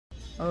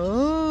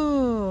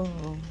Oh,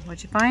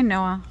 what'd you find,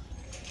 Noah?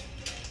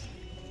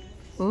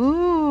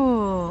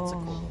 Ooh, That's a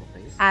cool little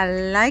piece. I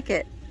like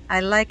it.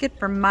 I like it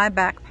for my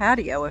back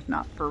patio, if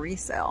not for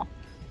resale.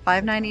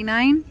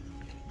 $5.99.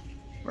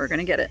 We're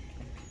gonna get it.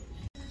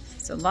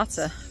 So lots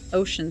of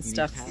ocean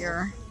stuff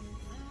here.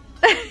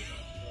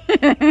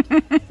 Look at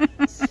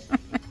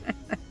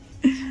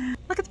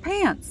the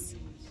pants.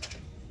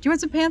 Do you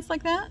want some pants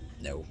like that?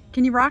 No.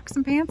 Can you rock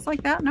some pants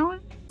like that, Noah?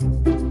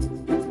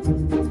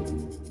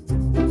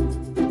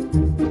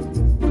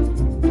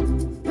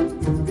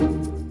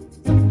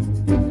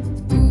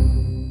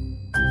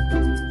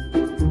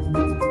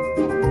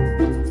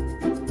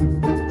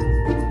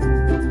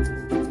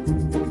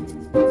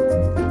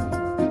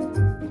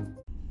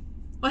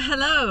 Well,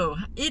 hello.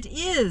 It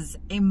is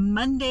a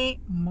Monday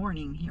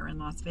morning here in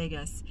Las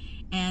Vegas,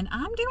 and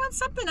I'm doing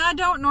something I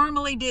don't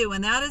normally do,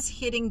 and that is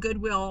hitting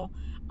Goodwill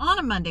on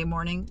a Monday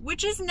morning,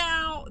 which is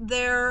now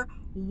their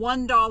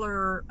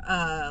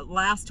 $1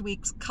 last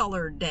week's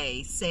color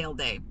day, sale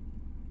day.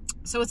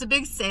 So it's a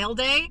big sale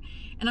day,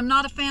 and I'm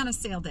not a fan of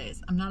sale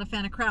days. I'm not a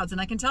fan of crowds,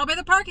 and I can tell by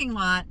the parking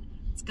lot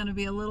it's going to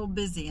be a little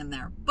busy in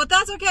there. But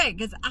that's okay,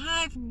 because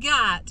I've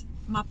got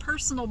my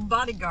personal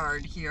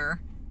bodyguard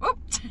here. Oh,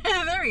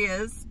 there he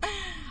is.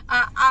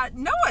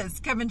 Noah's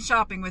coming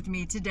shopping with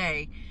me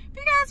today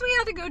because we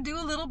had to go do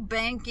a little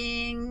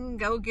banking,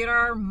 go get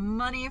our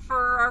money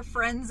for our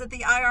friends at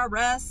the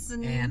IRS.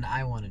 And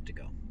I wanted to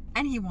go.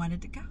 And he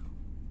wanted to go.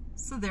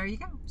 So there you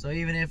go. So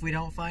even if we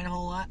don't find a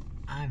whole lot,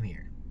 I'm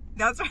here.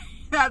 That's right.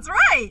 That's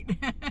right.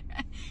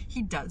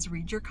 He does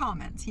read your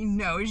comments. He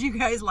knows you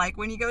guys like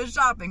when he goes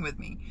shopping with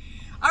me.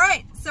 All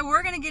right, so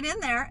we're going to get in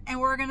there and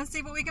we're going to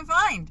see what we can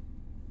find.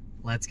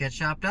 Let's get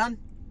shop done.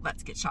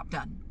 Let's get shop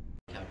done.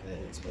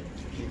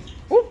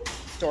 Ooh,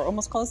 door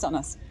almost closed on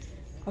us.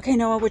 Okay,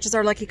 Noah, which is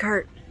our lucky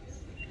cart?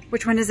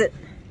 Which one is it?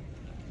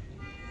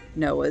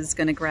 Noah's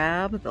gonna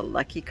grab the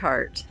lucky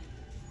cart.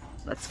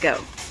 Let's go.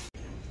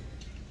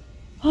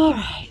 All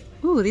right.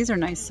 Ooh, these are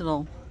nice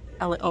little,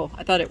 oh,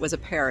 I thought it was a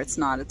pair. It's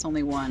not, it's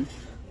only one.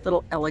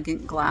 Little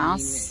elegant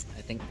glass. Green,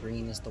 I think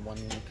green is the one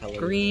color.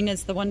 Green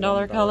is the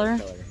 $1 color.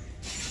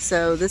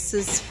 So this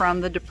is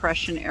from the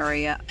Depression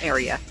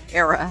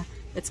era.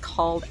 It's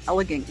called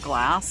elegant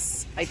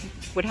glass. I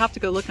would have to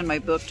go look in my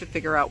book to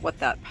figure out what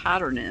that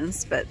pattern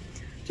is, but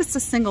just a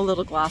single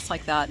little glass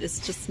like that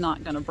is just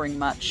not going to bring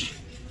much.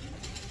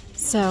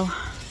 So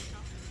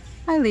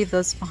I leave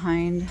those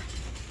behind.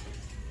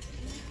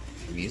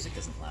 The music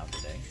isn't loud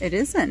today. It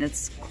isn't.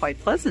 It's quite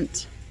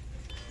pleasant.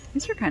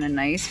 These are kind of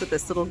nice with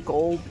this little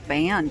gold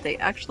band. They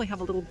actually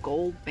have a little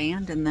gold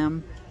band in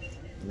them.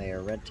 And they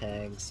are red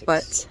tags.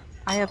 But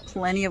I have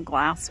plenty of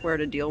glassware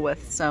to deal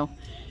with, so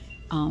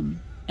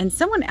and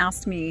someone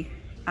asked me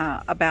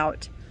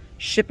about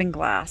shipping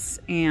glass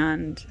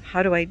and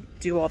how do I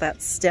do all that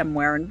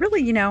stemware. And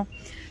really, you know,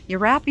 you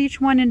wrap each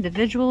one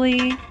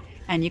individually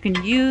and you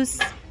can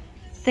use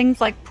things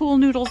like pool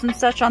noodles and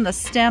such on the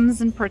stems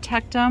and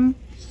protect them.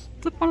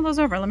 Flip one of those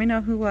over. Let me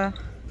know who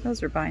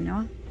those are by,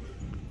 Noah.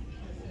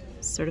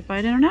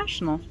 Certified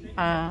International.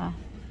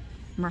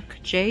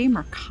 J.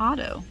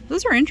 Mercado.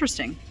 Those are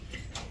interesting.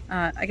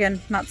 Again,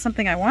 not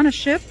something I want to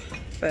ship,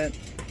 but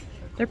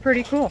they're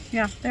pretty cool.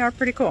 Yeah, they are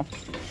pretty cool.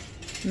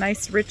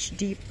 Nice, rich,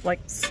 deep,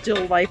 like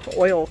still life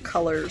oil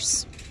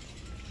colors.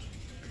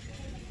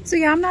 So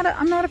yeah, I'm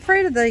not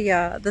afraid of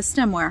the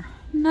stemware.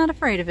 I'm not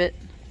afraid of it.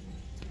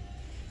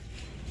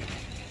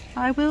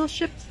 I will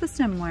ship the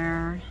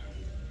stemware.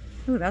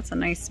 Ooh, that's a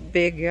nice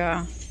big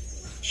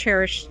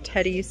cherished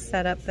teddy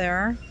set up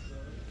there.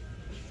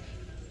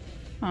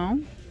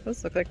 Oh,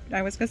 those look like,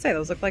 I was gonna say,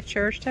 those look like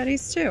cherished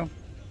teddies too.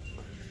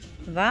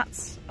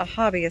 That's a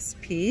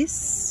hobbyist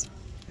piece.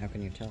 How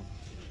can you tell?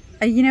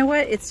 You know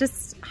what? It's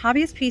just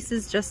hobbyist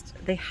pieces.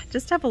 They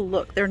just have a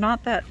look. They're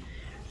not that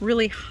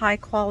really high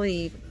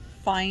quality,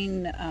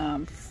 fine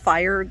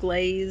fire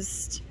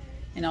glazed.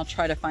 And I'll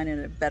try to find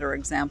a better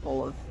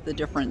example of the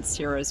difference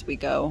here as we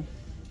go.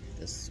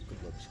 This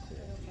looks cool.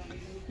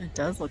 It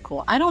does look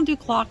cool. I don't do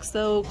clocks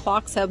though.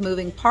 Clocks have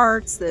moving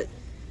parts that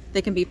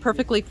they can be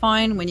perfectly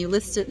fine when you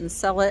list it and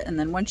sell it, and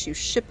then once you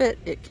ship it,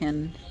 it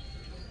can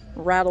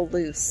rattle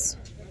loose.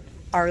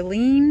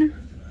 Arlene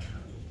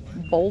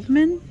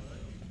Boldman.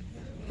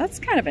 That's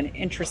kind of an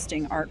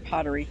interesting art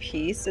pottery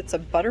piece. It's a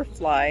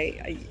butterfly.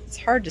 It's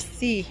hard to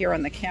see here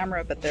on the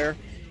camera, but there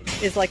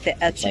is like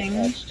the etching,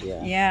 like etched,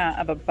 yeah,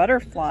 of a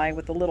butterfly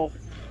with a little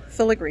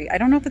filigree. I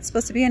don't know if it's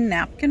supposed to be a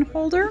napkin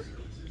holder.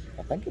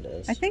 I think it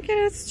is. I think it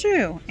is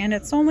too, and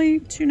it's only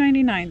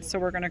 $2.99, so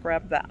we're gonna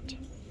grab that.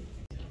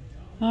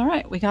 All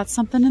right, we got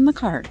something in the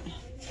cart.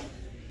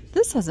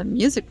 This has a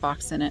music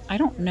box in it. I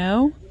don't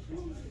know.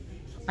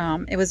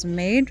 It was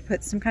made to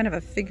put some kind of a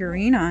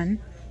figurine on.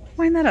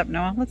 Wind that up,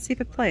 Noah. Let's see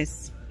if it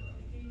plays.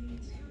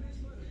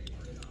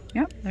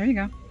 Yep, there you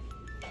go.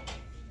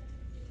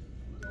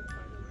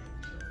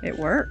 It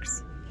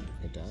works.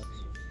 It does.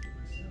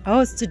 Oh,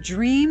 it's to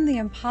dream the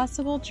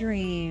impossible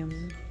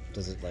dream.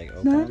 Does it like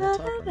open on the top?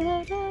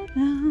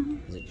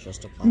 Or is it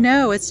just a platform?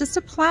 No, it's just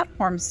a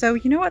platform. So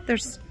you know what?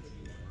 There's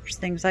there's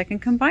things I can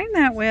combine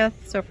that with.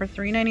 So for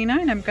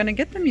 $3.99, I'm going to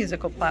get the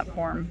musical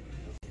platform.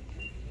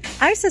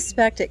 I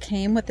suspect it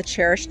came with the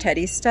Cherish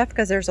Teddy stuff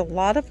because there's a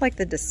lot of like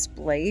the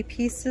display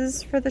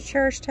pieces for the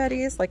Cherish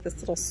Teddies, like this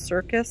little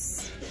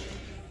circus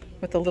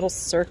with the little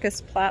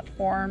circus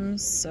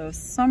platforms. So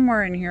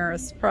somewhere in here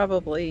is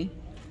probably,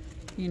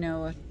 you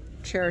know, a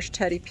Cherish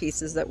Teddy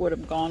pieces that would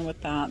have gone with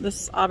that.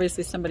 This is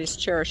obviously somebody's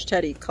Cherish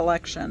Teddy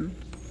collection.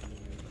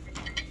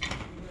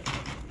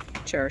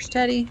 Cherish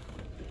Teddy.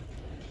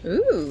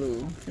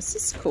 Ooh, this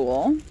is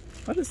cool.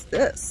 What is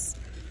this?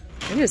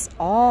 It is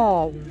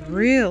all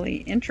really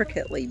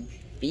intricately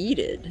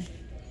beaded.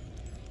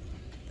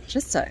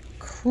 Just a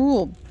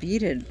cool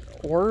beaded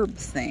orb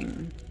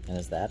thing. And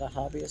is that a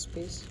hobbyist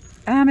piece?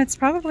 It's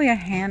probably a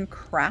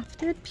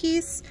handcrafted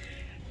piece.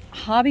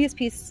 Hobbyist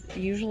piece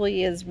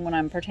usually is when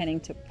I'm pertaining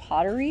to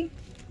pottery,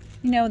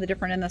 you know, the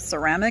different in the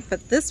ceramic,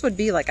 but this would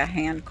be like a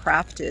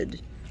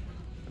handcrafted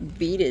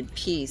beaded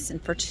piece.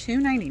 And for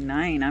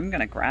 $2.99, I'm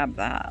gonna grab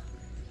that.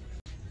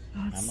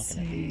 Let's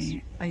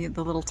see.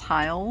 The little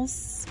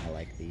tiles. I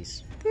like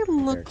these. They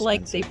look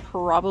like they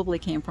probably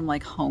came from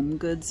like Home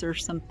Goods or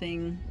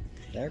something.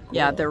 They're cool.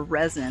 Yeah, they're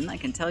resin. I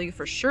can tell you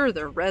for sure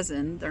they're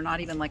resin. They're not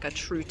even like a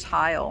true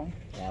tile.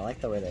 Yeah, I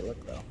like the way they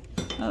look though.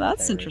 Oh,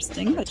 that's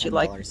interesting that you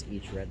like.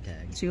 Each red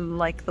tag. You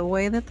like the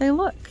way that they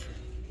look.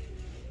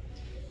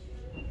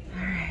 All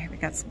right, we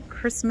got some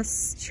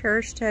Christmas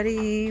Cherish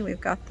Teddy.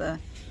 We've got the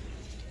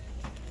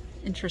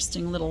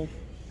interesting little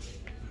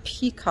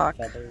peacock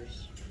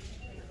Feathers.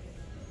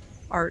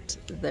 Art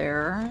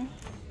there.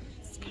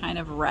 It's kind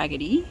of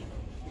raggedy.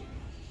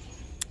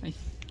 I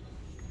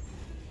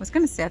was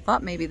gonna say I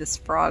thought maybe this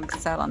frog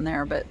sat on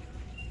there, but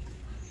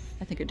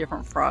I think a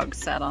different frog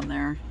sat on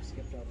there.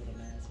 Skipped over the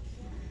mask.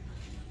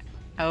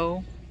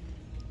 Oh,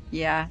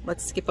 yeah,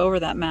 let's skip over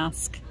that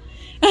mask.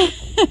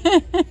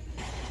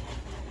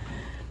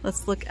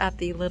 Let's look at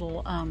the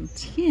little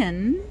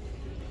tin.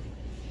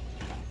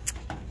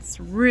 It's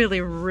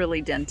really,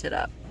 really dented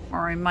up,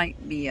 or I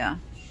might be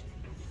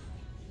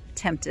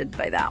tempted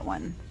by that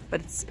one,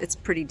 but it's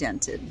pretty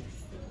dented.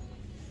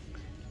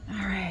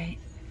 All right.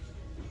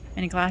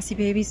 Any glassy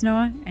babies,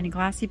 Noah? Any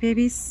glassy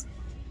babies?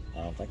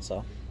 I don't think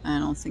so. I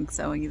don't think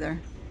so either.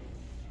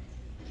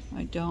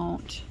 I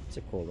don't It's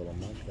a cool little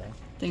mug though.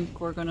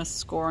 think we're gonna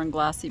score on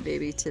glassy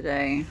baby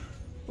today.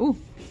 Ooh,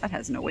 that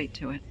has no weight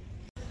to it.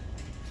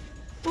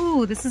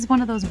 Ooh, this is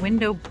one of those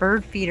window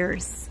bird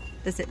feeders.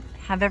 Does it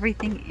have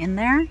everything in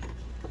there?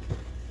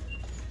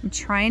 I'm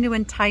trying to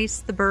entice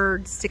the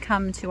birds to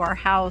come to our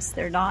house.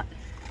 They're not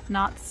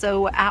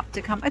so apt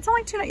to come. It's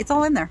only it's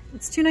all in there.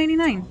 It's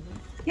 $2.99.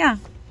 Yeah.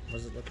 What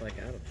does it look like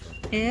out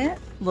of it? It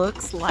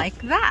looks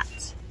like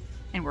that.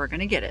 And we're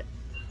gonna get it.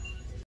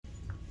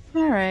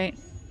 All right,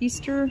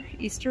 Easter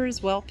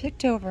is well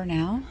picked over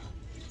now,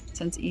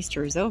 since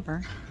Easter is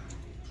over.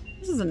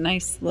 This is a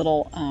nice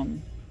little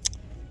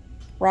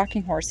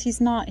rocking horse.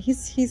 He's not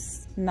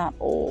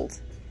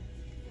old.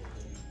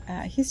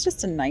 He's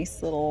just a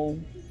nice little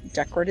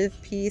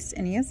decorative piece,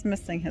 and he is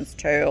missing his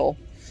tail.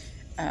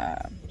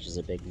 Which is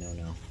a big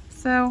no-no.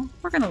 So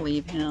we're gonna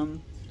leave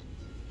him.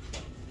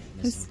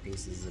 Missing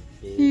piece is a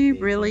big, He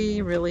big really,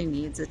 no-no. really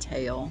needs a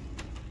tail.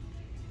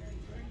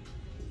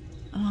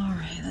 All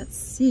right, let's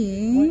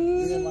see. What?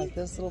 You didn't like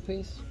this little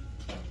piece?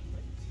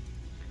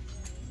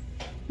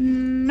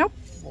 Nope.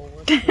 Well,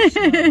 what's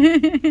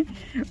this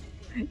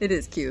It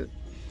is cute.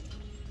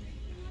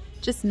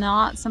 Just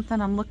not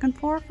something I'm looking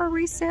for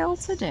resale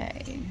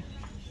today.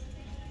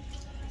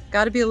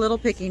 Got to be a little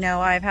picky. No,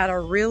 I've had a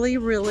really,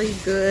 really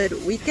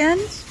good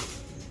weekend.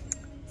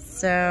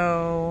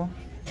 So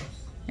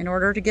in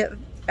order to get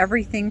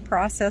everything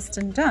processed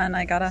and done,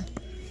 I gotta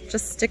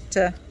just stick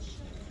to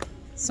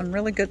some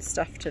really good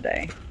stuff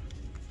today.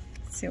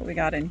 Let's see what we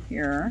got in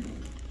here.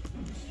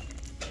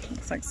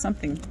 Looks like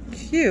something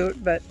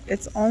cute, but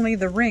it's only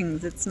the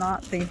rings. It's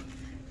not the,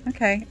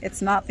 okay,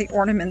 it's not the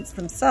ornaments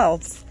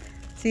themselves.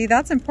 See,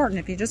 that's important.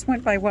 If you just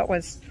went by what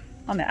was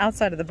on the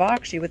outside of the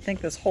box, you would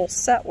think this whole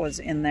set was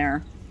in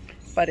there,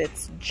 but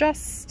it's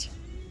just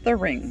the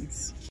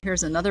rings.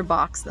 Here's another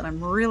box that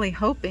I'm really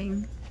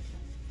hoping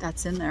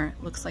that's in there.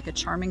 It looks like a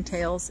Charming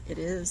Tales. It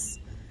is.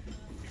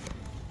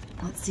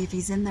 Let's see if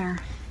he's in there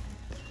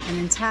and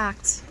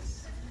intact.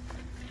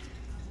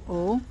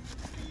 Oh.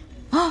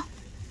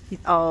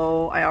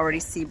 Oh, I already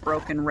see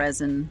broken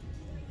resin.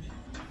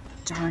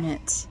 Darn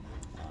it.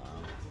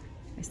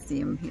 I see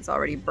him. He's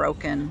already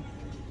broken.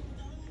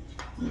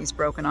 And he's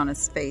broken on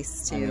his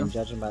face too. I mean,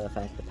 judging by the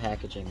fact the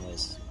packaging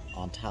was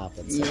on top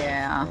instead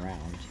of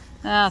around.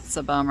 That's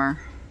a bummer.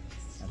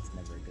 That's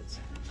never a good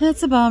sign.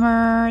 It's a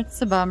bummer.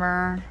 It's a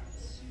bummer.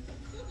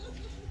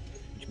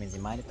 Which means he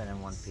might have been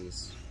in one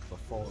piece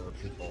before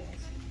people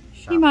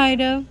shopped. He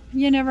might have.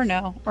 You never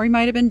know. Or he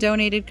might have been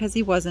donated because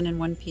he wasn't in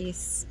one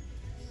piece.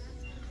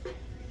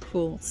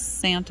 Cool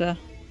Santa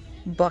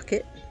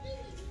bucket.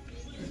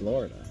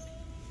 Florida.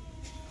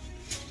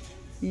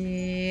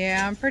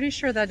 Yeah, I'm pretty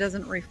sure that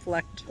doesn't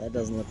reflect That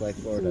doesn't look like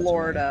Florida. to me.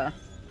 Florida.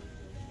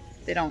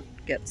 They don't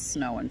get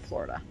snow in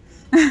Florida.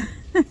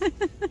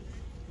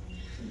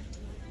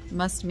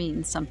 must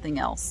mean something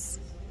else.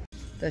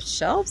 The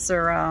shelves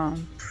are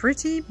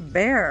pretty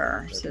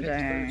bare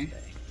today.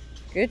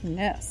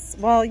 Goodness.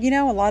 Well, you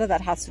know, a lot of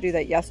that has to do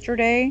that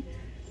yesterday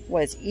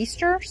was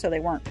Easter, so they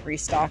weren't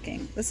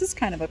restocking. This is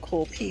kind of a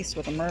cool piece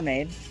with a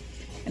mermaid,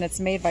 and it's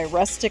made by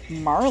Rustic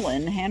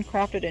Marlin,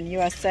 handcrafted in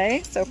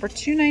USA. So for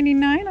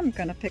 $2.99, I'm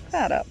gonna pick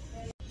that up.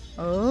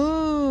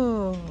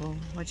 Oh,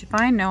 what'd you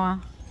find,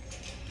 Noah?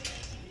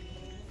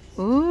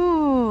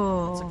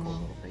 Ooh, That's a cool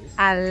little piece.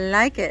 I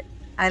like it.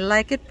 I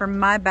like it for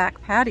my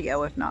back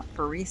patio, if not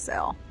for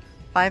resale.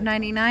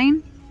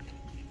 $5.99,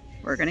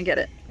 we're gonna get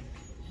it.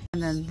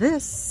 And then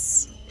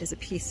this is a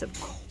piece of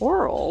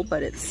coral,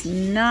 but it's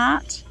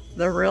not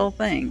the real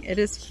thing. It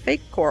is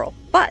fake coral,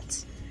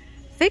 but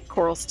fake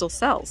coral still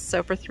sells.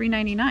 So for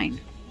 $3.99,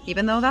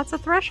 even though that's a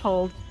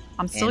threshold,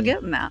 I'm still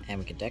getting that. And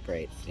we can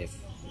decorate if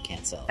we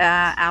can't sell it.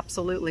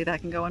 Absolutely, that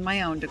can go in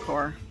my own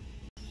decor.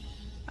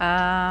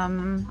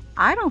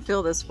 I don't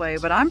feel this way,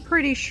 but I'm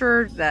pretty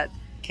sure that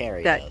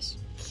Carrie does.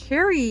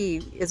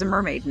 Carrie is a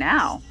mermaid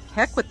now.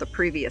 Heck with the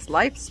previous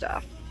life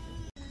stuff.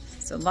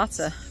 So lots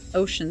of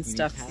ocean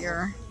stuff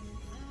here.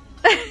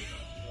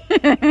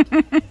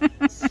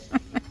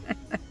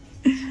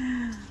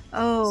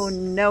 Oh,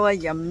 Noah,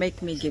 you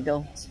make me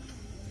giggle.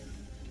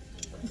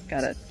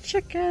 Got a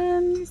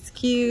chicken. It's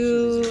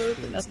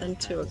cute. Nothing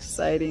too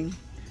exciting.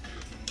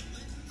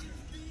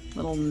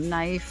 Little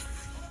knife.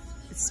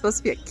 It's supposed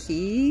to be a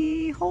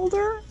key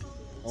holder.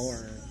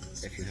 Or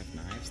if you have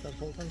knives that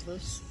hold onto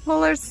this.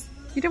 Well,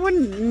 you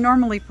wouldn't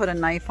normally put a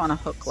knife on a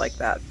hook like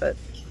that, but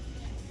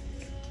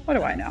what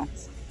do I know?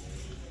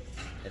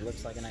 It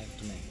looks like a knife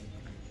to me.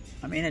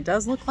 I mean, it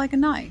does look like a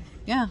knife.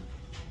 Yeah.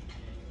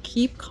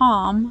 Keep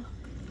calm.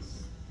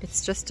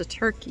 It's just a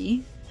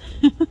turkey.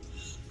 There's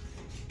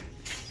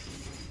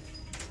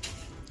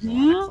a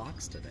lot of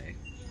clocks today.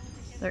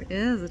 There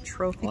is a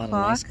trophy A lot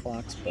clock. of nice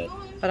clocks,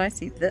 But I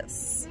see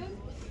this.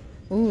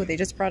 Ooh, they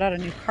just brought out a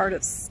new cart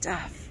of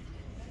stuff.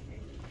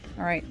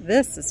 All right,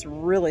 this is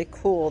really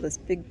cool. This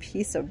big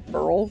piece of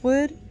burl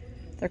wood.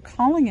 They're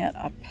calling it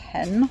a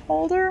pen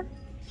holder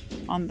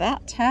on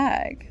that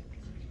tag.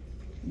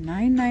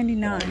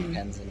 $9.99.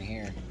 pens in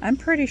here. I'm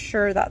pretty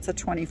sure that's a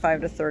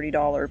 $25 to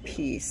 $30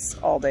 piece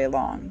all day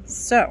long.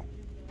 So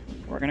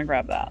we're gonna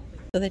grab that.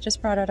 So they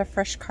just brought out a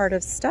fresh cart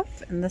of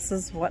stuff, and this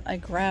is what I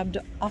grabbed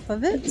off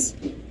of it.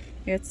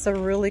 It's a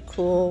really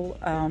cool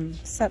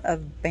set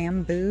of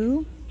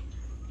bamboo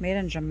made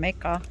in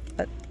Jamaica,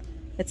 but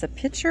it's a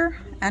pitcher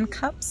and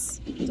cups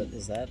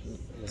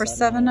for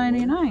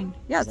 $7.99.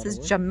 Yeah, it says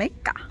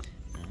Jamaica.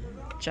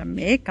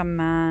 Jamaica,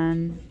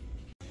 man.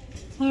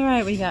 All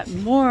right, we got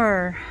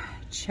more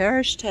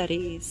Cherish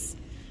teddies.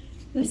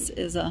 This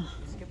is a...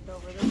 Skipped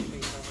over this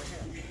piece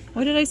over here.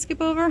 What did I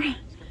skip over?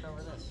 Skipped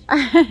over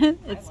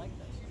this.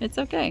 It's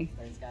okay.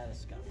 But it's got a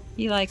scuff.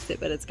 He likes it,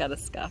 but it's got a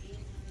scuff.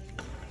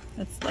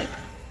 It's like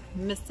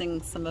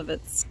missing some of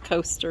its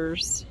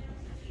coasters.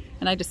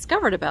 And I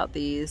discovered about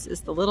these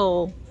is the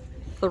little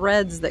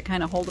threads that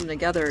kind of hold them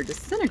together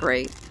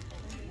disintegrate.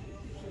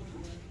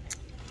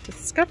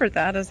 Discovered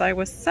that as I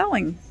was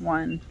selling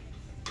one.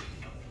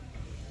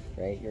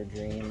 Write your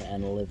dream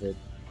and live it.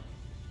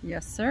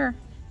 Yes, sir.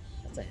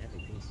 That's a heavy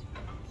piece.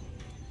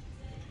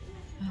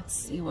 Let's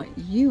see what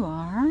you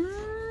are.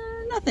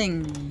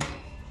 Nothing.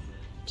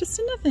 Just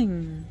a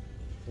nothing.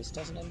 This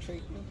doesn't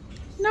intrigue me.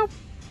 Nope.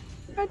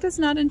 That does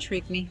not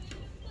intrigue me.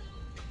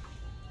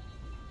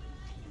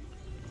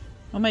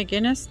 Oh my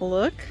goodness,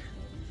 look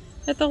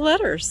at the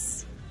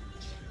letters.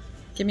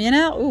 Give me an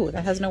L. Ooh,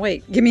 that has no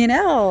weight. Give me an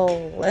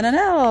L and an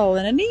L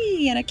and an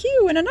E and a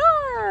Q and an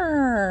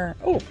R.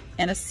 Oh,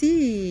 and a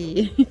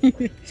C.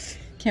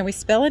 Can we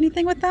spell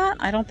anything with that?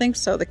 I don't think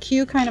so. The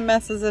Q kind of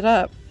messes it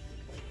up.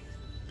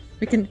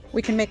 We can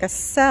make a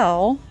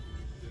cell.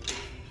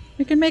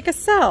 We can make a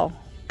cell.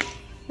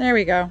 There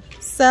we go.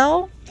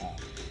 Cell.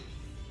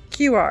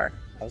 QR.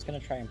 I was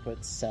gonna try and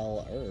put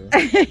seller.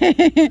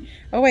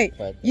 Oh wait,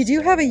 but you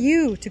do have a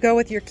U to go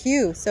with your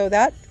Q, so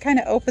that kind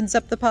of opens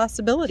up the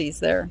possibilities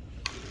there.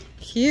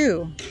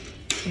 Q,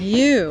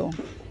 U,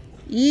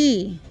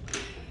 E,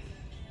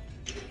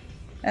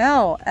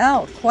 L,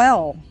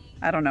 quell.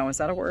 I don't know, is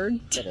that a word?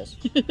 It is.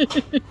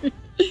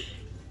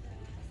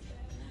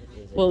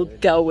 We'll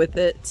go with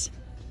it.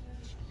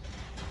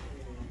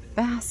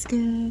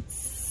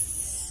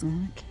 Baskets.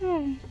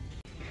 Okay.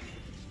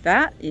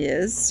 That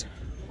is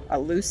a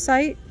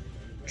lucite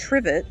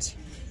trivet.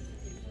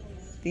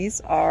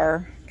 These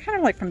are kind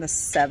of like from the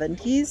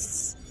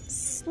 70s,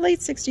 late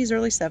 60s,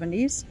 early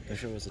 70s.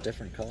 If it was a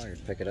different color,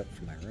 I'd pick it up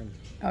for my room.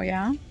 Oh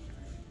yeah?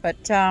 But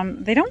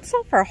they don't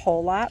sell for a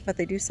whole lot, but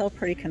they do sell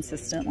pretty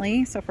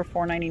consistently. So for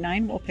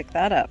 $4.99, we'll pick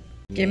that up.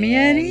 Give me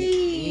an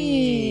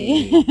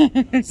E.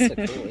 That's a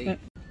cool E.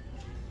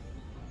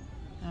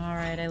 All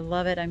right, I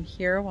love it. I'm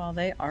here while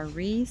they are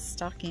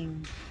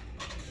restocking.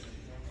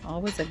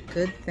 Always a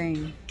good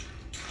thing.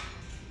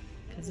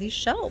 Because these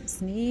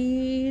shelves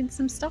need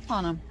some stuff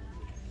on them.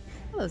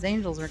 Oh, those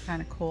angels are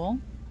kind of cool.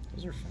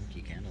 Those are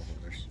funky candle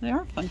holders. They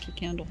are funky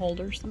candle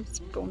holders. I'm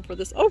just going for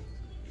this. Oh,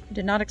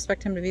 Did not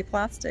expect him to be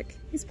plastic.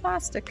 He's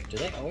plastic. Do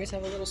they always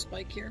have a little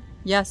spike here?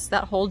 Yes,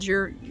 that holds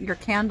your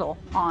candle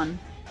on,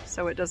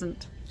 so it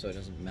doesn't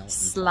melt.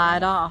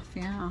 Slide off.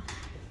 Yeah.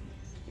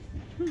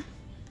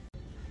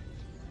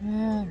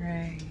 All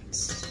right.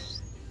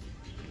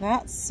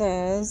 That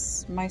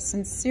says my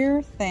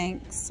sincere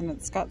thanks, and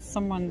it's got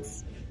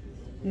someone's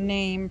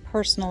name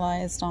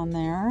personalized on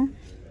there.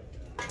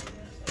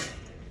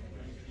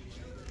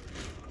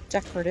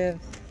 Decorative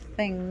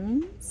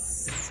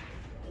things.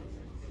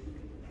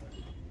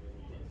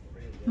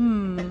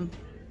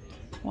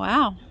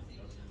 Wow.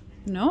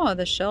 No,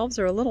 the shelves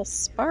are a little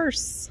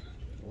sparse.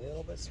 A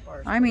little bit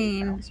sparse. I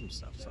mean,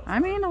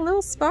 a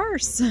little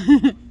sparse.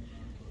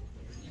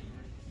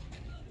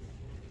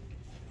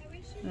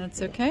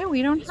 That's okay.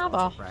 We don't have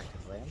a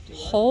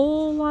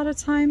whole lot of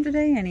time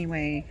today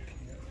anyway.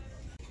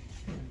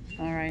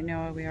 All right,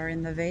 Noah, we are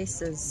in the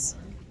vases.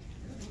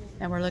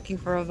 And we're looking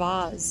for a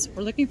vase.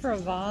 We're looking for a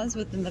vase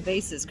within the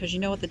vases, because you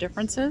know what the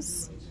difference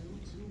is?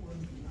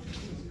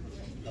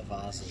 A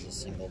vase is a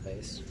single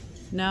vase?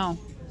 No.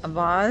 A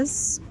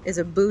vase is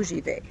a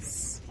bougie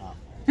vase. Oh.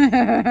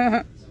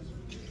 I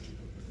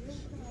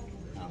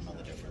don't know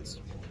the difference.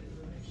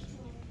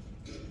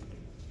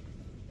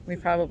 We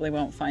probably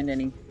won't find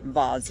any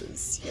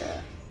vases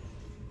here.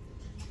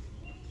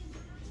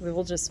 We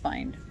will just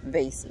find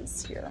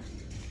vases here.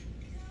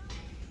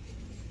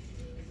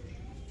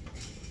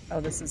 Oh,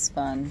 this is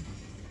fun.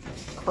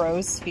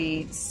 Crow's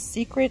feet,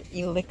 secret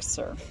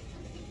elixir.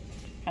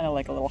 Kind of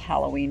like a little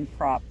Halloween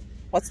prop.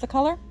 What's the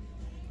color?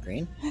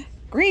 Green.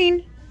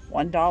 Green.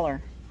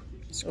 $1.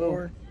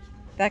 Score. Ooh,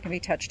 that can be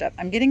touched up.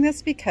 I'm getting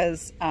this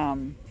because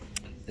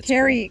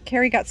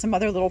Carrie got some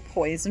other little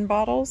poison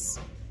bottles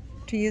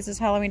to use as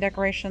Halloween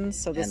decorations.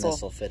 So this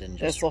will fit in.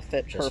 This will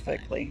fit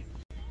perfectly. Fine.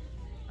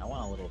 I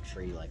want a little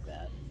tree like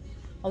that.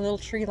 A little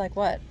tree like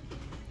what?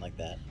 Like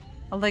that.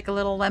 Like a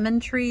little lemon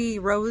tree,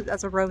 rose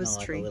as a rose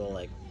tree. A little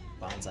like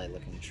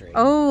bonsai-looking tree.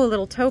 Oh, a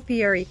little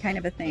topiary kind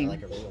of a thing. Yeah,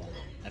 like a real one.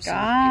 I've seen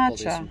people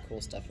do some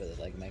cool stuff with it,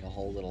 like make a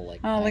whole little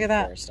like look at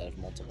that. Forest out of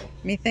multiple.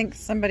 Methinks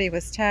somebody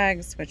was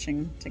tag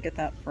switching to get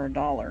that for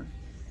 $1.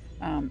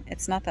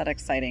 It's not that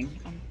exciting.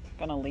 I'm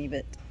gonna leave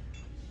it.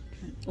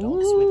 Don't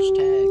switch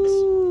tags.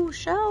 Ooh,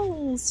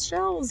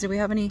 shells. Do we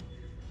have any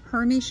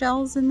Hermie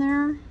shells in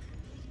there?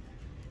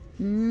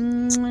 I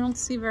don't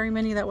see very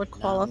many that would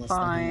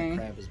qualify. Unless the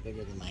crab is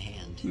bigger than my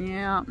hand.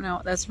 Yeah,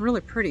 no, that's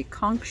really pretty.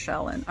 Conch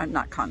shell and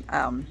not conch.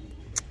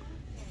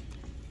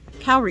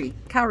 Cowrie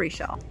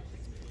shell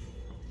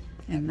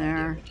in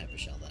there. What type of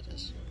shell that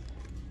is?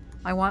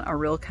 I want a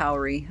real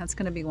cowrie. That's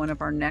going to be one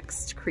of our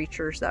next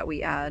creatures that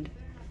we add.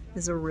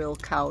 Is a real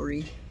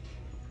cowrie.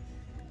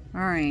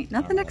 All right,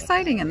 nothing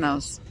exciting in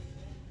those.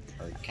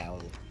 Or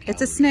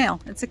It's a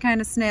snail. It's a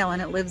kind of snail,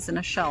 and it lives in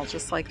a shell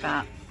just like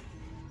that.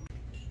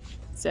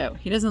 So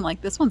he doesn't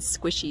like this one's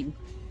squishy,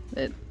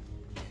 but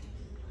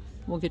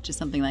we'll get you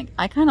something like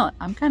I'm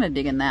kind of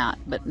digging that,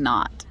 but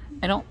not.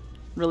 I don't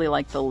really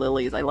like the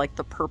lilies. I like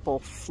the purple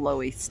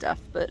flowy stuff,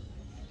 but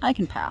I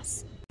can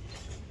pass.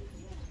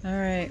 All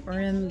right,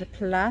 we're in the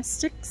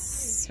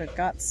plastics. We've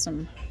got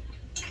some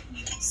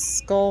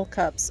skull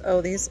cups.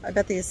 Oh, I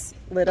bet these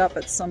lit up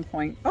at some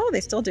point. Oh, they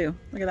still do.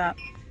 Look at that.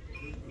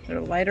 They're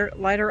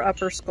lighter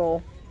upper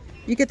skull.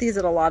 You get these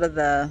at a lot of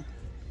the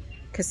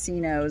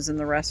casinos and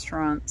the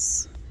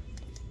restaurants.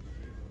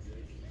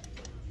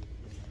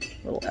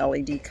 Little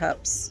LED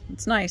cups.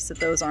 It's nice that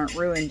those aren't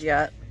ruined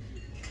yet.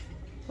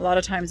 A lot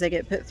of times they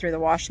get put through the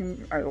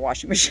washing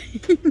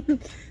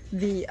machine,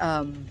 the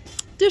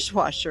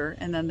dishwasher,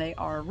 and then they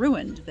are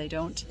ruined. They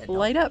don't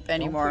light up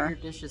anymore. Don't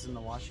put your dishes in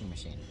the washing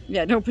machine.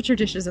 Yeah, don't put your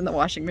dishes in the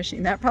washing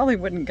machine. That probably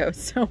wouldn't go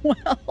so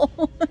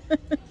well.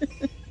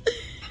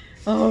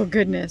 Oh,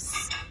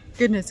 goodness.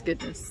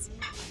 Goodness.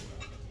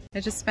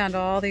 I just found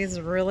all these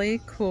really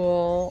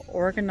cool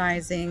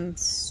organizing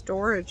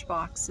storage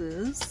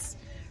boxes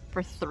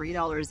for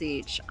 $3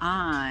 each.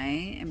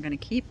 I am going to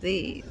keep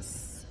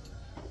these.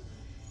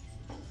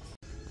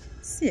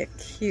 See a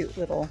cute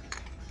little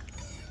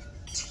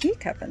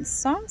teacup and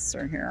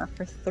saucer here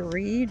for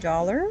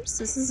 $3.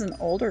 This is an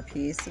older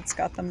piece. It's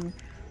got the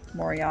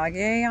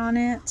moriage on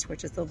it,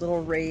 which is the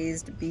little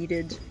raised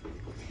beaded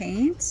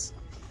paint.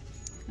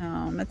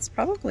 It's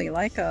probably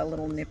like a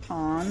little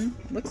Nippon.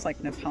 Looks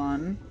like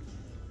Nippon.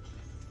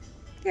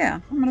 Yeah,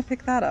 I'm gonna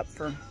pick that up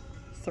for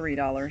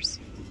 $3.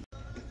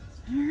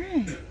 All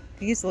right,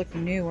 these look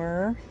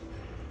newer.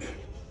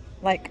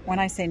 Like, when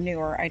I say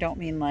newer, I don't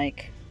mean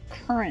like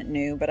current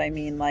new, but I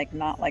mean like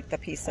not like the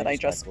piece that I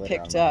just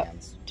picked up.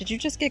 Did you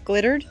just get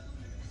glittered?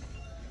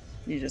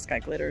 You just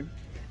got glittered.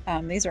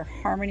 These are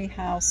Harmony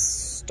House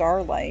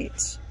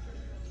Starlight.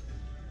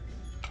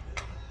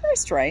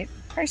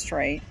 Priced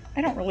right.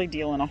 I don't really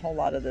deal in a whole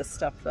lot of this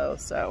stuff though,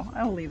 so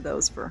I'll leave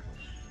those for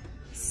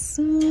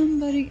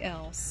somebody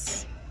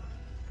else.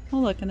 Oh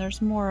look, and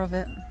there's more of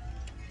it.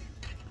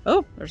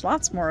 Oh, there's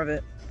lots more of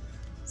it.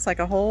 It's like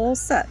a whole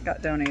set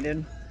got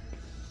donated.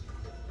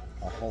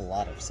 A whole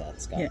lot of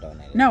sets got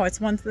donated. No,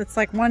 it's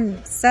like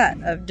one set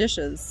of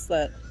dishes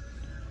that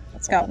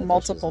It's got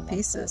multiple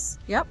pieces.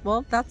 Yep,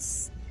 well,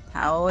 that's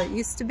how it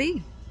used to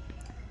be.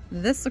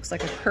 This looks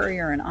like a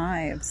Currier and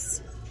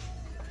Ives.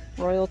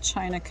 Royal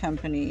China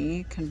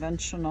Company,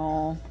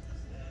 conventional,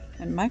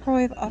 and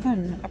microwave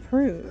oven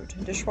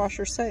approved,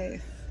 dishwasher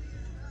safe.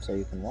 So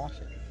you can wash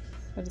it.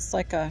 But it's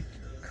like a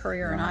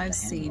Currier and Ives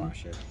scene.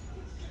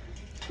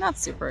 Not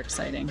super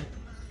exciting.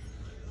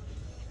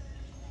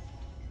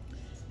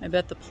 I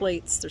bet the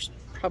plates, there's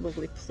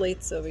probably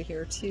plates over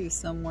here too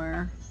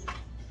somewhere.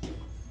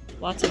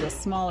 Lots of the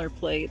smaller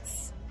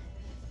plates.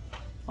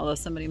 Although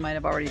somebody might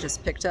have already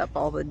just picked up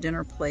all the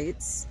dinner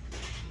plates,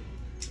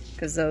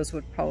 because those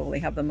would probably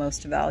have the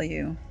most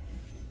value.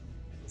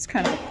 It's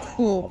kind of a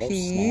cool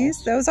piece.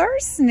 Snails? Those are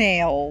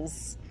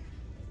snails.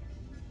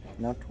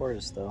 No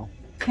tortoise though.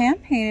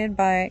 Hand painted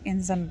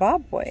in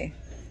Zimbabwe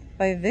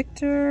by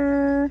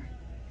Victor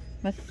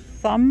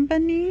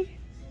Mathumbani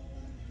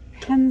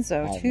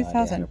Penzo, 2000. I have no idea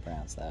how to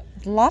pronounce that.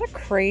 A lot of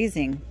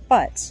crazing,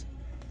 but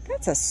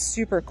that's a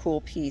super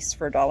cool piece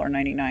for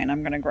 $1.99.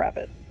 I'm gonna grab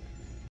it.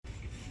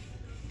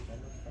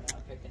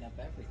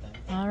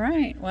 All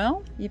right,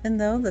 well, even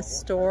though the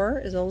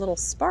store is a little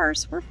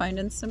sparse, we're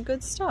finding some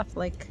good stuff,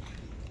 like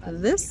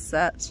this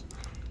set.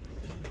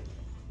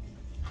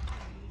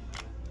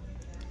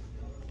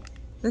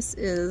 This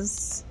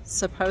is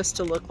supposed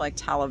to look like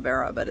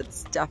Talavera, but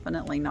it's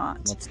definitely not.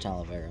 What's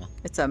Talavera?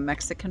 It's a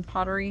Mexican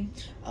pottery.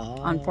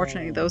 Oh.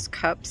 Unfortunately, those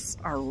cups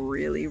are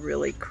really,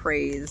 really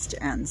crazed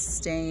and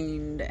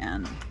stained,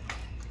 and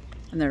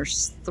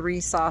there's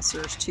 3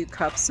 saucers, 2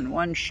 cups, and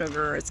 1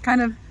 sugar. It's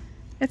kind of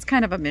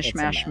a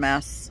mishmash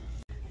mess.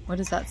 What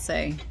does that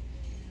say?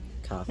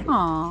 Coffee.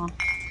 Aw.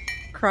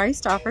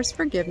 Christ offers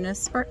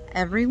forgiveness for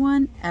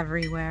everyone,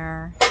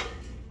 everywhere.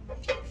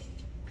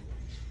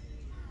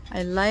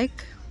 I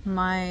like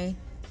my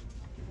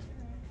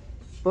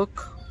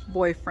book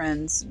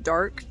boyfriends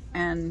dark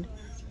and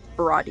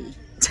broady.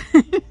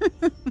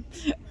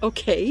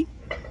 Okay.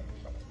 I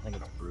think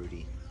it's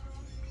broody,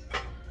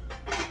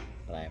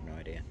 but I have no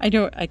idea.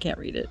 I can't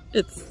read it.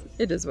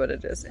 It is what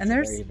it is. And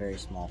there's very, very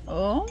small font.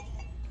 Oh,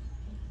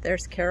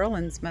 there's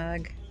Carolyn's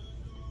mug.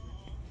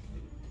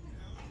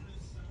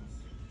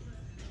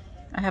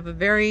 I have a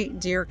very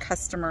dear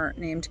customer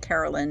named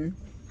Carolyn.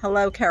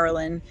 Hello,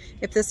 Carolyn.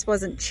 If this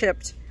wasn't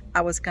chipped,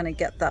 I was gonna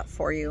get that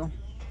for you.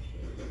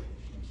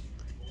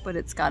 But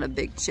it's got a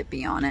big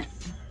chippy on it.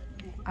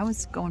 I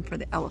was going for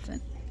the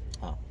elephant.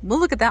 Oh. We'll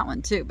look at that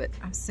one too, but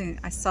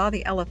I saw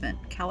the elephant,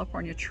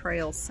 California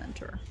Trail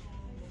Center.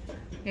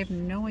 I have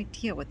no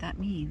idea what that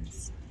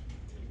means.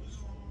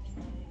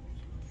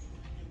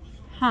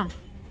 Huh.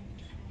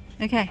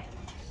 Okay.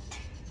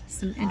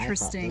 Some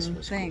interesting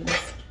things.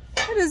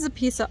 Cool. It is a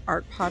piece of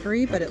art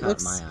pottery, but it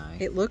looks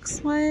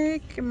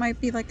like it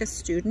might be like a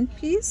student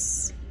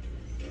piece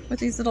with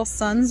these little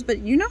suns. But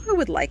you know who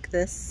would like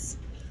this?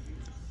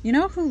 You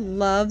know who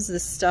loves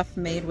this stuff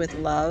made with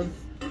love?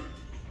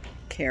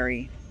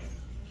 Carrie.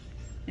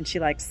 And she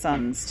likes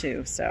suns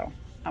too, so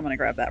I'm gonna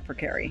grab that for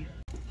Carrie.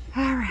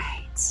 All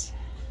right.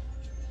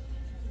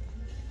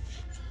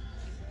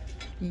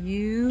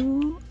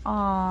 You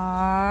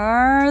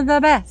are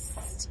the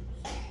best.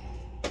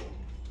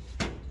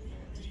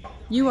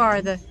 You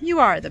are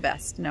the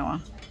best,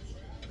 Noah.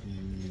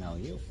 No,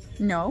 you.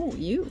 No,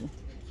 you.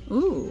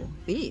 Ooh,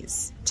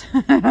 these.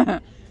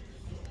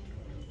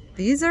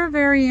 These are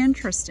very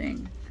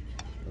interesting.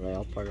 Are they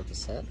all part of the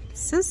set? It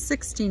says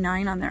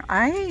 69 on there.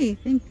 I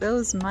think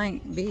those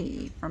might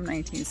be from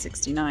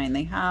 1969.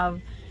 They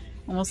have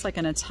almost like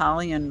an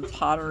Italian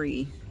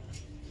pottery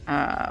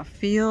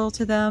feel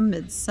to them,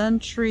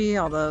 mid-century,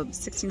 although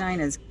 69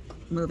 is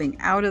moving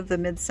out of the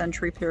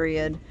mid-century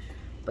period,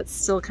 but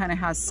still kind of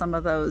has some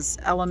of those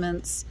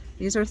elements.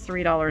 These are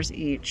 $3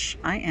 each.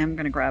 I am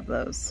going to grab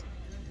those.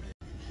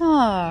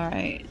 All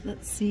right,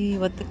 let's see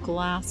what the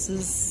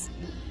glasses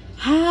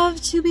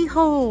have to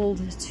behold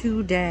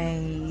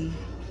today.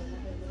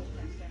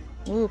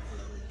 Oof.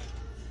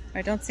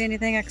 I don't see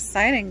anything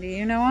exciting. Do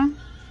you, Noah?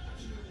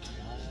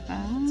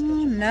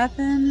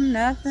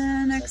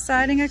 Nothing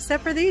exciting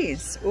except for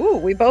these. Ooh,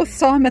 we both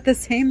saw them at the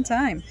same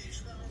time.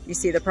 You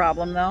see the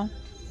problem though?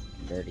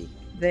 Dirty.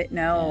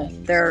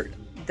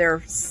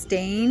 They're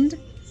stained,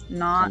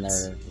 not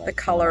like the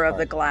color of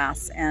the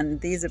glass.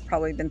 And these have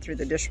probably been through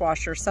the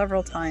dishwasher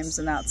several times,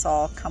 and that's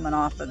all coming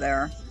off of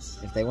there.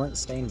 If they weren't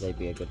stained, they'd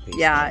be a good piece.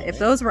 Yeah, if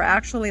those were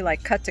actually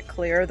like cut to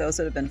clear, those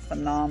would have been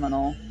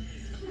phenomenal.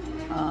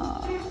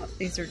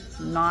 These are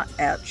not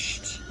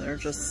etched. They're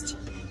just...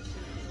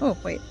 Oh,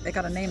 wait, they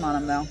got a name on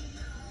them though.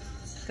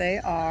 They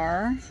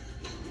are...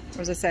 What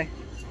does it say?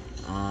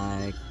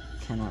 I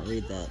cannot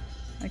read that.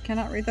 I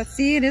cannot read that.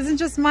 See, it isn't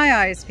just my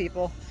eyes,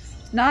 people.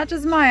 Not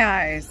just my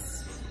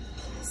eyes.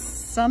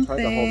 Something...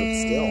 It's hard to hold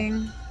it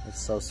still.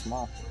 It's so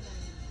small.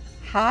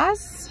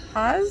 Haas?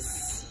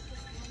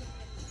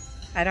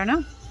 I don't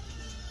know.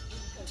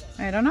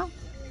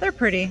 They're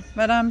pretty,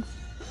 but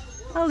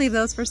I'll leave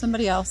those for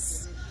somebody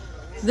else.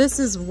 This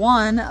is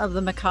one of the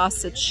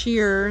Mikasa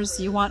cheers.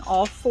 You want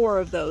all 4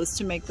 of those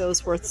to make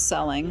those worth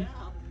selling.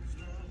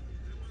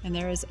 And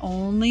there is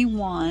only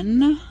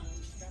one.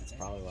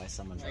 probably why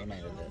someone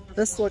donated it.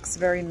 This looks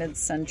very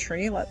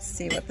mid-century. Let's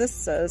see what this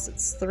says.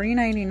 It's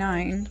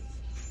 $3.99.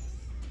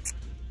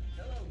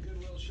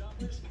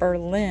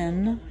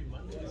 Berlin.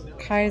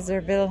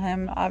 Kaiser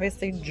Wilhelm,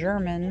 obviously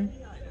German.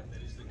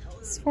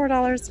 It's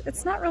 $4.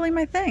 It's not really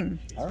my thing.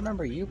 I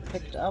remember you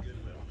picked up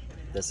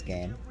this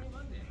game.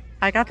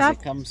 I got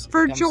that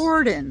for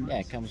Jordan. Yeah,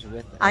 it comes with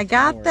it. I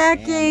got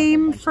that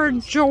game for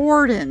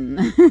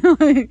Jordan.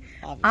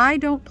 I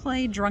don't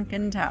play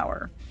Drunken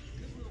Tower.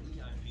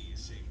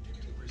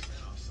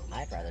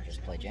 I'd rather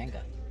just play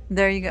Jenga.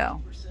 There you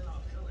go.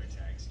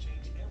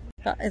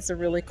 That is a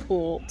really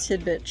cool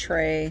tidbit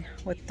tray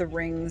with the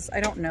rings.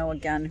 I don't know,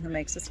 again, who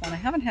makes this one. I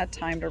haven't had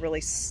time to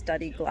really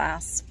study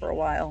glass for a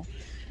while.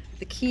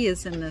 The key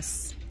is in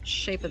this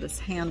shape of this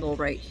handle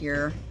right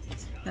here.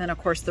 And then, of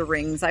course, the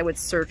rings. I would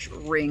search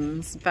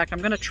rings. In fact, I'm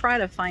going to try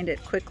to find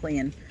it quickly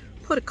and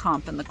put a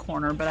comp in the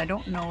corner, but I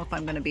don't know if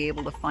I'm going to be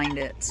able to find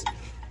it.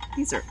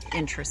 These are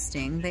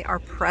interesting. They are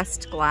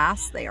pressed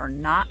glass. They are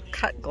not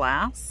cut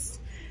glass.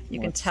 You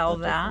can tell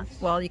that.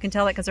 Well, you can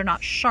tell that because they're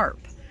not sharp.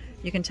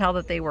 You can tell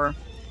that they were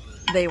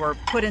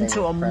put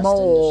into a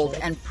mold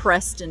and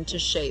pressed into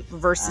shape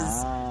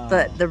versus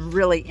the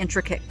really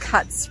intricate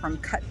cuts from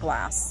cut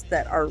glass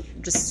that are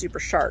just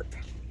super sharp.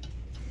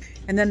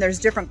 And then there's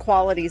different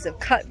qualities of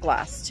cut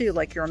glass too.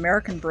 Like your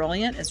American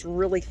Brilliant is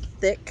really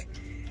thick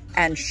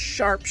and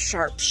sharp,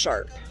 sharp,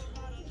 sharp.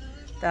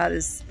 That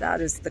is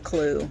the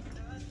clue.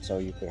 So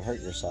you could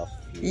hurt yourself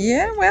if you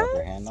yeah, well, put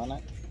your hand on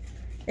it?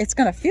 It's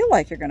going to feel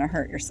like you're going to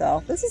hurt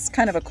yourself. This is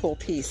kind of a cool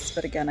piece,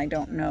 but again, I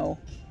don't know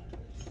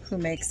who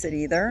makes it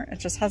either. It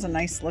just has a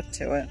nice look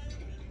to it.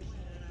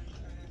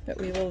 But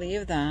we will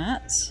leave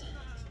that.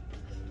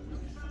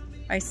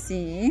 I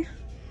see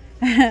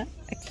a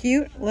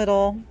cute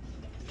little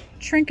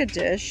trinket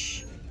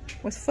dish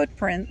with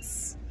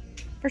footprints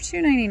for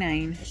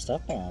 $2.99. There's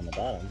stuff on the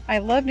bottom. I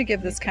love to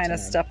give this kind of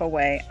stuff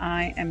away.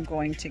 I am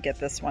going to get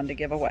this one to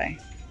give away.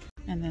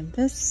 And then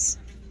this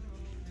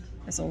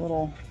is a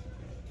little,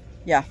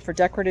 yeah, for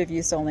decorative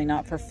use only,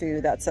 not for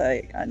food. That's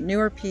a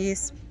newer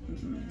piece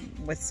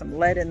with some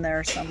lead in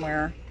there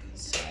somewhere.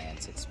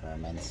 Science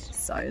experiments.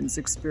 Science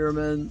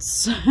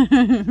experiments.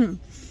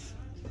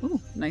 Ooh,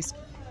 nice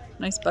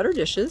butter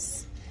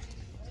dishes.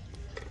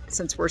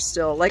 Since we're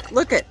still, like,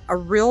 look at a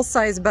real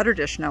size butter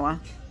dish,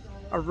 Noah.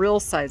 A real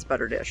size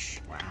butter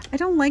dish. Wow. I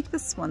don't like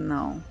this one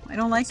though. I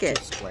don't like it.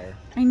 Too square.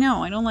 I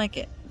know, I don't like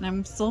it. And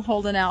I'm still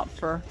holding out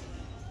for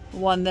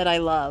one that I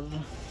love.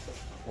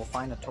 We'll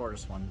find a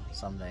tortoise one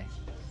someday.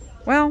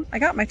 Well, I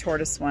got my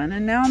tortoise one,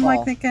 and now I'm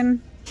like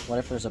thinking, what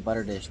if there's a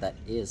butter dish that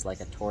is like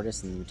a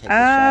tortoise and you take the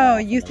shell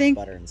off you and think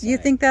butter inside? You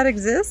think that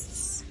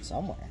exists?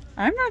 Somewhere.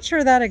 I'm not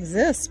sure that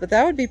exists, but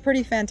that would be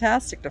pretty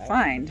fantastic to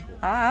find.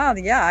 Cool.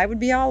 Yeah, I would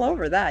be all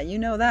over that. You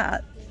know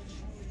that.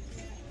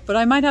 But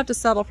I might have to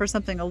settle for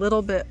something a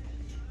little bit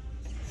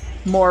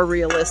more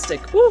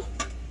realistic. Ooh,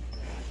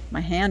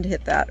 my hand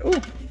hit that.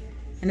 Ooh,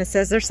 and it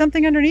says there's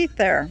something underneath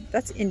there.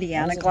 That's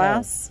Indiana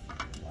glass.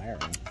 Wiring.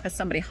 As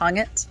somebody hung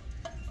it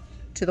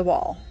to the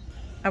wall.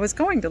 I was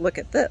going to look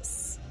at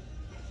this.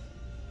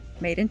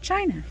 Made in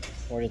China.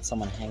 Or did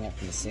someone hang it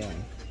from the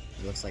ceiling?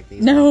 It looks like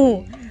these.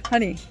 No,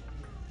 honey.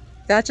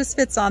 That just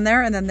fits on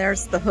there, and then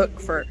there's the hook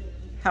for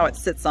how it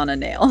sits on a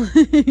nail.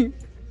 Why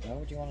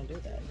would you want to do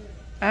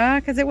that?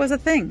 Because it was a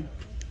thing.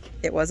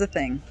 It was a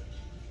thing.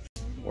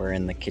 We're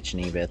in the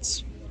kitchen-y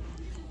bits.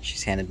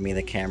 She's handed me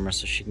the camera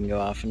so she can go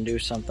off and do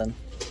something.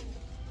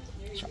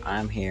 So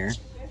I'm here,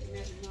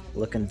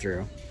 looking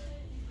through.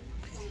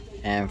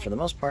 And for the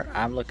most part,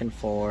 I'm looking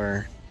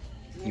for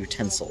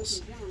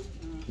utensils.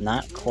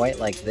 Not quite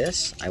like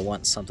this. I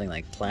want something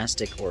like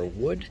plastic or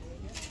wood,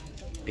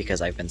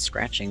 because I've been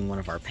scratching one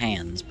of our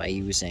pans by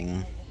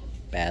using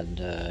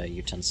bad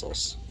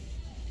utensils.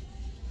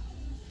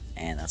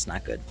 And that's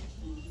not good,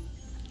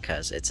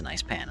 because it's a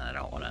nice pan and I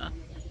don't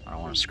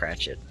want to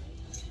scratch it.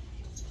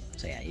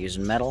 So yeah,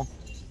 using metal,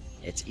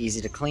 it's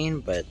easy to clean,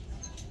 but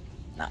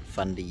not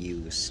fun to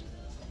use.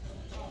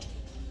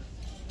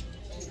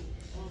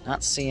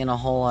 Not seeing a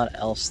whole lot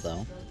else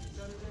though.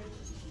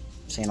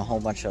 Seeing a whole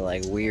bunch of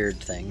like weird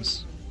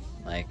things,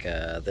 like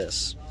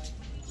this.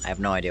 I have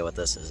no idea what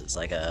this is. It's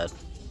like a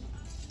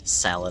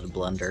salad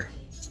blender.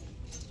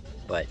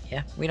 But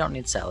yeah, we don't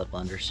need salad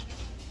blenders.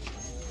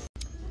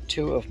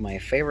 Two of my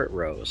favorite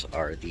rows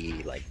are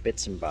the like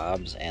bits and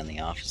bobs and the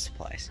office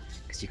supplies,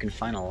 because you can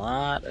find a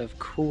lot of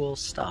cool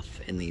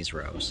stuff in these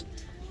rows.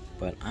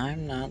 But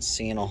I'm not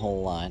seeing a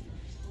whole lot.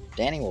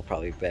 Danny will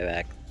probably be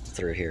back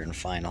through here and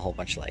find a whole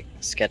bunch of like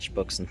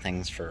sketchbooks and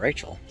things for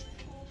Rachel.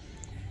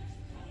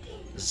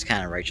 This is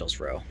kind of Rachel's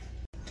row.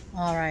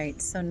 All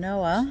right, so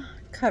Noah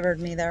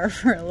covered me there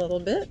for a little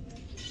bit.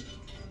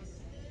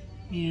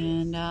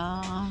 And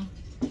I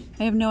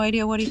have no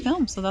idea what he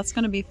filmed, so that's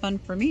going to be fun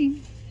for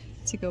me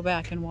to go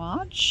back and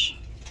watch.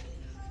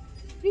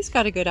 He's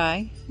got a good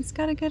eye. He's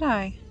got a good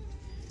eye.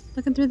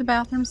 Looking through the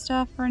bathroom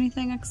stuff for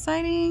anything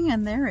exciting,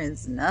 and there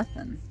is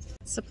nothing.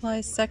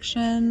 Supplies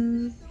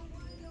section.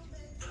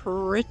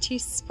 pretty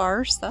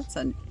sparse. That's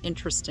an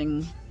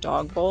interesting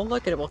dog bowl.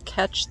 Look, it will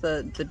catch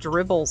the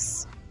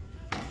dribbles.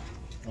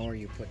 Or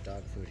you put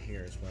dog food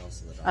here as well,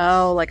 so the dog.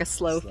 Oh, like a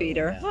slow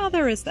feeder. Yeah. Well,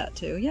 there is that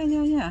too. Yeah,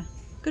 yeah, yeah.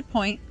 Good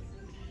point.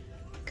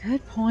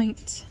 Good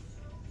point.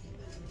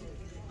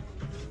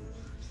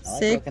 I like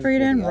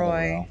Siegfried and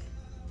Roy.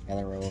 The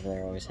other row over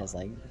there always has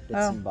like bits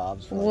and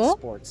bobs for like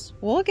sports.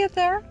 We'll get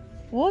there.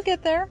 We'll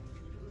get there.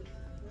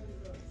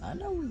 I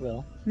know we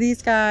will.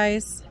 These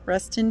guys,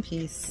 rest in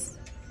peace.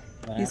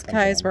 These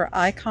guys were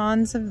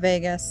icons of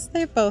Vegas.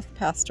 They both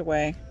passed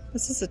away.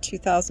 This is a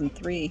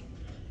 2003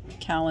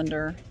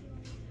 calendar.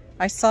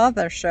 I saw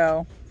their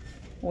show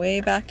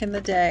way back in the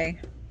day.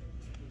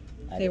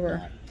 They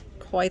were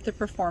quite the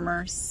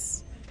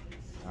performers.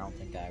 I don't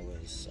think I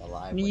was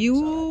alive.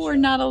 You were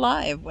not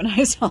alive when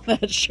I saw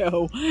that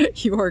show.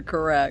 You are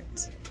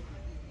correct.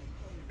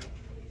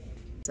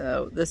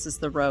 So this is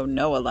the row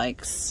Noah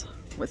likes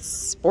with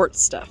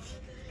sports stuff.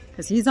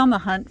 Because he's on the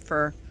hunt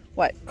for,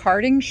 what,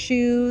 karting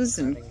shoes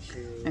and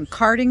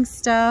karting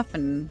stuff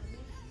and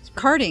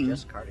karting.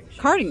 Just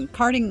karting.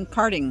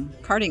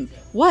 Karting.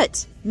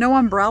 What? No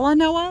umbrella,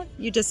 Noah?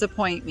 You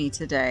disappoint me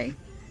today.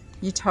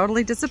 You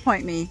totally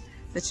disappoint me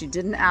that you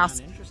didn't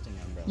ask.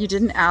 You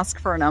didn't ask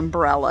for an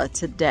umbrella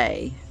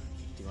today.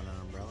 Do you want an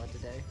umbrella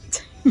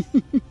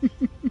today?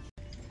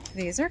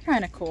 These are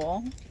kind of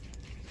cool.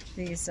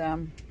 These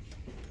kind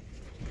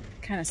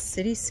of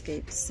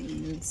cityscape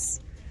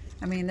scenes.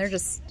 I mean, they're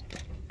just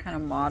kind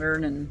of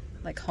modern and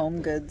like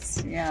home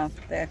goods. Yeah,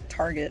 they have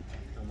Target.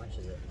 How much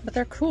is it? But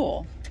they're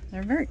cool.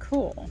 They're very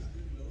cool.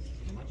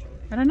 How much are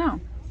they? I don't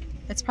know.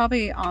 It's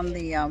probably on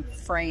the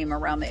frame,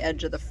 around the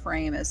edge of the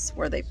frame is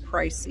where they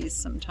price these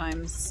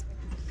sometimes.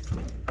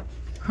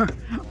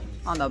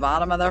 On the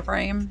bottom of the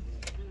frame?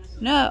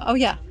 No. Oh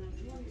yeah,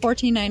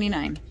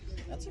 $14.99.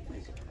 That's a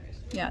pretty good price.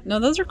 Yeah. No,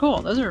 those are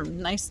cool. Those are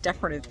nice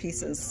decorative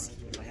pieces.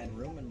 If I had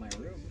room in my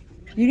room.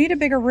 You need a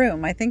bigger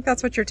room. I think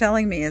that's what you're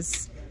telling me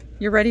is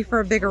you're ready for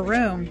a bigger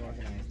room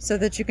so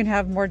that you can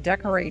have more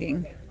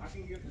decorating.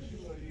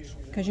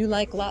 Because you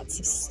like lots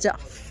of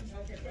stuff.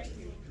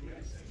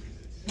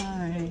 All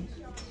right.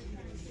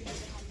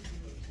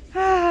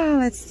 Ah,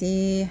 let's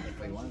see.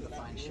 If we wanted to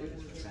find shoes,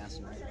 we're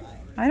passing right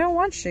by. I don't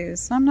want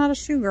shoes. I'm not a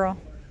shoe girl.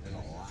 There's a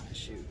lot of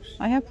shoes.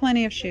 I have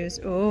plenty of shoes.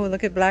 Oh,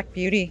 look at Black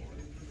Beauty.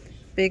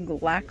 Big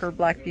lacquer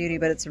Black Beauty,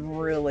 but it's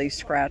really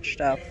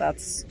scratched up.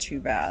 That's too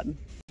bad.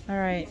 All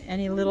right,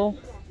 any little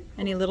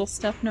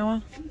stuff,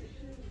 Noah?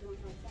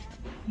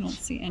 I don't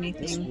see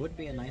anything. This would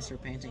be a nicer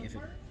painting if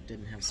it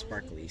didn't have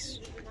sparklies.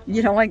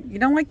 You don't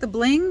like the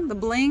bling? The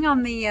bling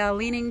on the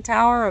Leaning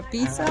Tower of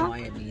Pisa? I don't know why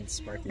it needs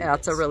sparkly Yeah,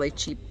 it's a really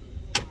cheap.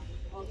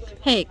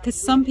 Hey,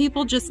 because some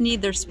people just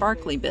need their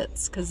sparkly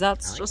bits, because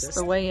that's just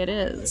the way it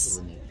is. This is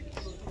a neat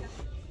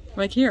piece.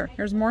 Like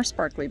here's more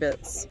sparkly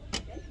bits.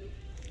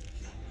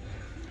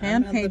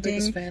 Hand I'm not the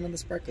biggest painting. fan of the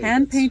sparkly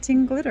Hand bits.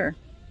 painting glitter.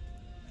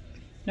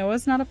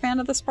 Noah's not a fan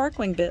of the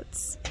sparkling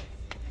bits.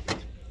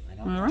 I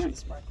don't All like right. the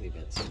sparkly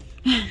bits.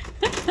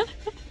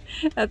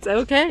 That's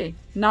okay.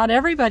 Not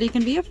everybody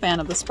can be a fan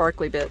of the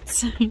sparkly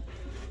bits.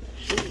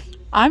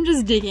 I'm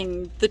just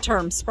digging the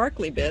term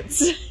sparkly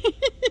bits.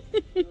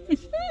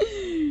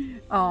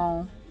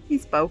 Oh,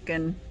 he's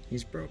broken.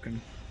 He's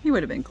broken. He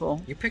would have been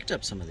cool. You picked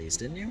up some of these,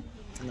 didn't you?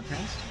 In the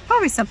past?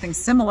 Probably something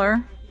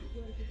similar.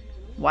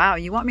 Wow,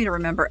 you want me to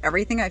remember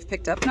everything I've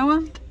picked up,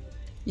 Noah?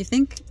 You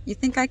think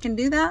I can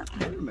do that?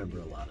 I remember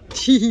a lot of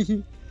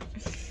it.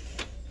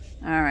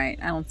 All right,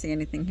 I don't see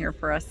anything here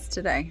for us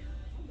today.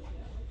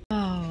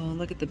 Oh,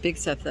 look at the big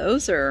stuff.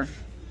 Those are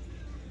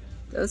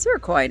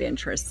quite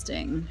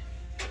interesting.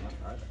 What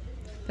are they?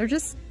 They're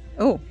just,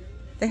 oh,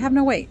 they have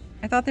no weight.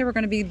 I thought they were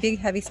going to be big,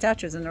 heavy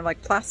statues, and they're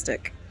like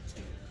plastic.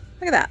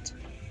 Look at that.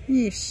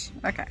 Yeesh.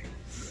 Okay.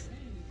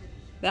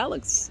 That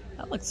looks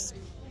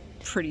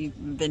pretty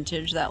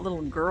vintage. That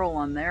little girl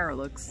on there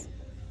looks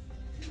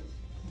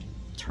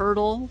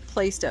turtle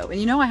Play-Doh. And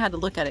you know I had to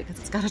look at it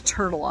because it's got a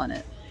turtle on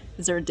it.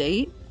 Is there a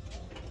date?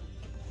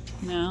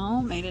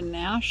 No, made in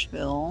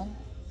Nashville.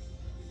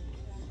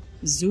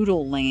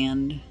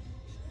 Zoodleland.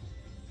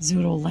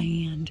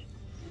 Zoodleland.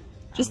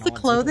 Just the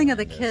clothing of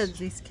the kids.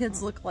 These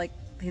kids look like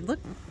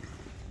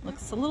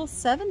looks a little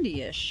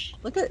 70-ish.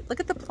 Look at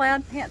the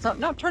plaid pants. Oh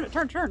no, turn.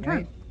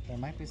 Wait, there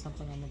might be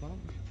something on the bottom.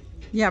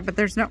 Yeah, but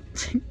there's no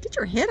get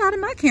your head out of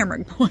my camera,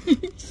 boy.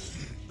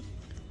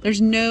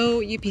 There's no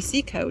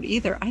UPC code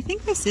either. I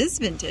think this is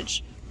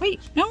vintage. Wait,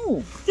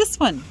 no, this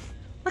one.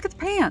 Look at the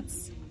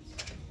pants. Do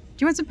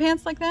you want some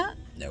pants like that?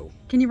 No.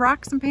 Can you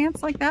rock some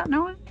pants like that,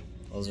 Noah?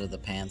 Those are the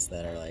pants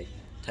that are like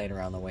tight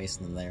around the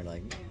waist and they're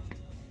like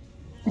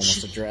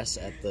almost a dress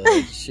at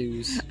the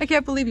shoes. I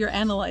can't believe you're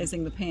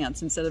analyzing the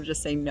pants instead of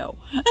just saying no.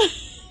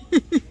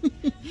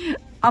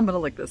 I'm gonna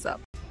look this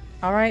up.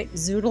 All right,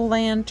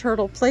 Zoodleland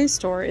Turtle Play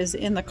Store is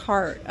in the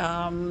cart.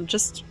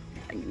 Just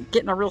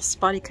getting a real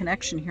spotty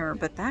connection here,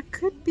 but that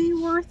could be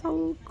worth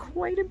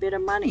quite a bit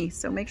of money.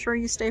 So make sure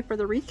you stay for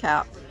the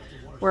recap,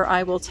 where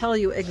I will tell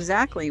you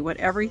exactly what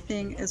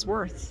everything is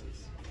worth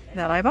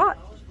that I bought.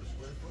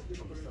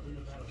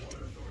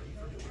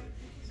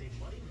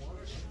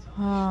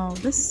 Oh,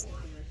 this,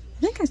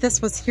 I think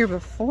this was here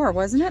before,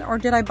 wasn't it? Or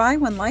did I buy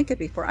one like it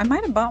before? I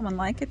might have bought one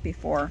like it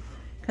before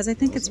because I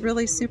think it's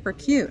really super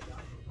cute.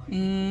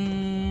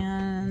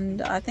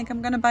 And I think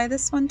I'm going to buy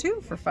this one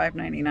too for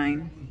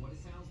 $5.99.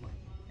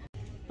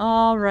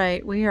 All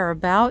right, we are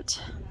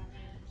about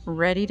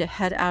ready to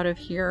head out of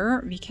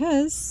here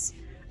because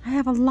I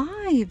have a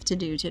live to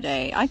do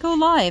today. I go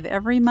live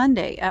every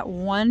Monday at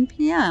 1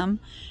 p.m.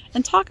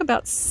 and talk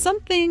about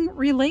something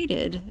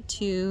related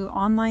to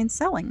online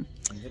selling.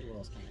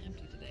 Goodwill is kind of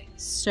empty today.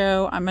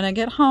 So I'm going to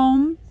get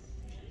home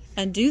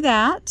and do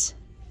that.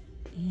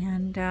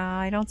 And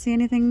I don't see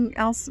anything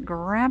else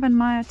grabbing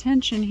my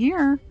attention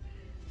here.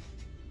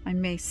 I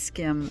may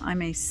skim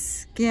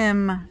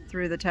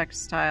through the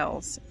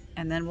textiles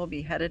and then we'll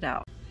be headed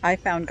out. I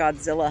found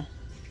Godzilla.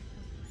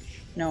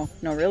 No,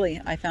 really,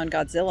 I found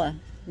Godzilla.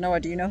 Noah,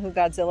 do you know who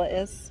Godzilla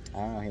is? I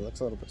don't know, he looks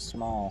a little bit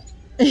small.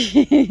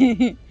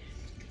 It's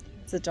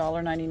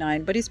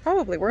 $1.99, but he's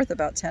probably worth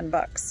about 10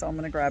 bucks, so I'm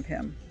gonna grab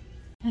him.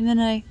 And then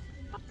I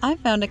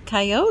found a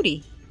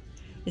coyote.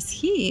 Is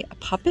he a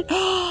puppet?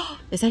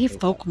 Is that a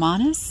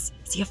Folkmanis?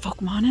 Is he a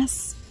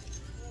Folkmanis?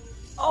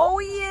 Oh,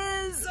 he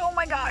is! Oh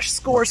my gosh,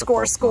 score.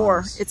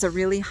 It's a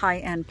really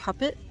high-end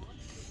puppet.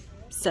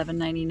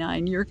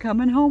 $7.99. You're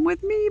coming home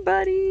with me,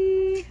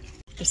 buddy.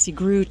 I see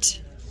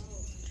Groot.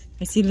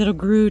 I see little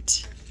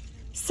Groot.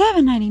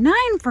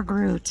 $7.99 for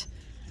Groot.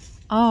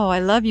 Oh, I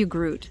love you,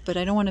 Groot, but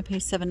I don't want to pay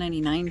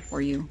 $7.99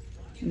 for you.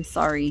 I'm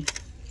sorry.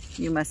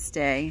 You must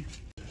stay.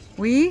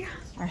 We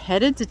are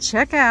headed to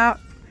check out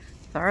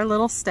with our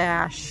little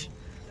stash.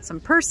 Some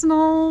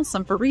personal,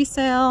 some for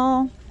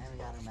resale. And we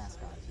got our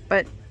mascot.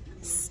 But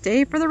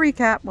stay for the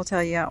recap. We'll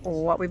tell you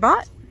what we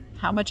bought,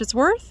 how much it's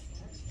worth,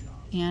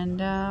 and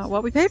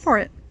what we paid for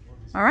it.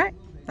 All right,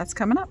 that's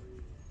coming up.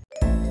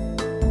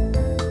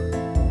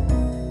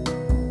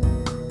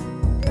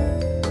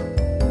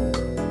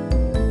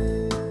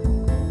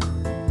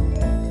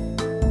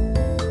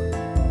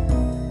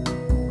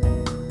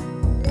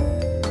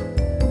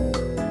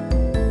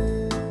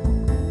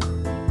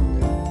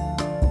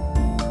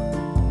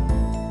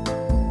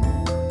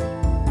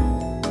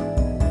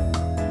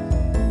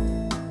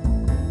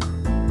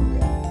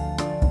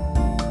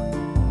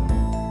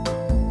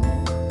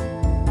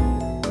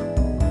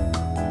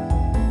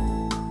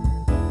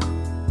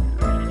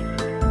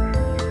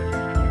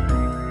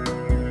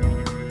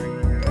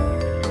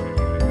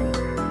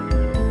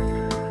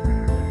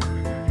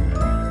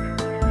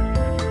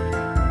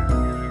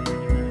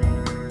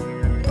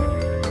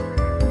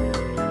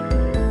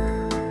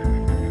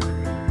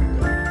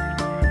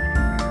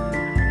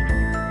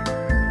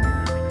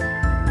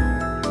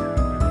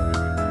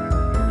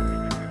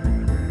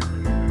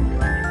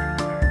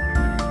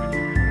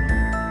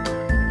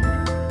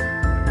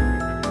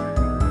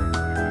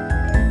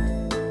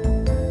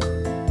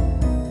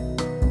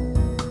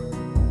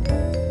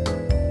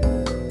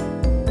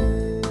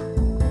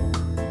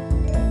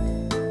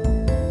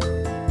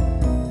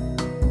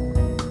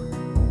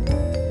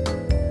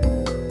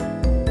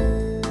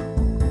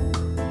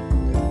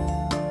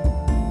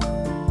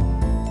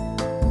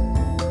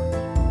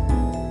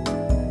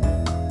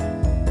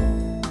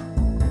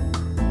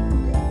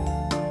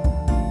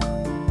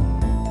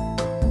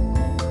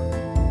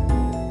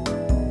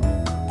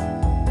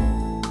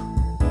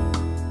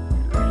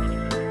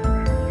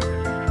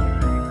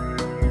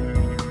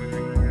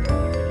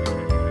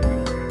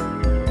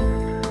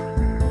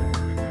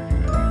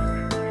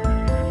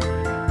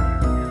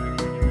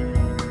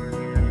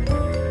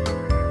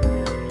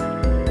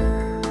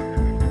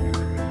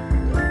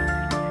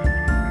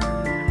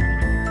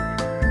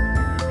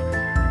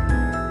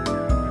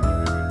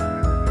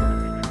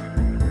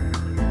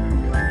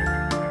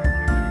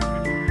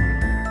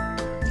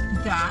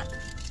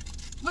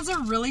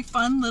 Really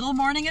fun little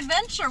morning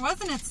adventure,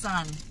 wasn't it,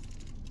 son?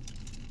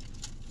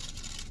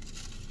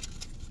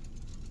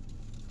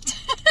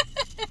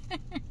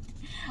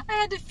 I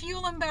had to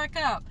fuel him back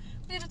up.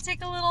 We had to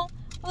take a little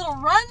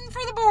run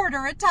for the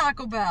border at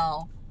Taco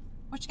Bell.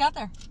 What you got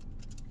there?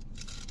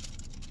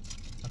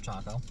 A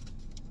taco.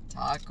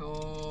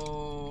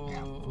 Tacos.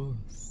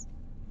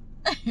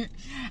 Yeah.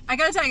 I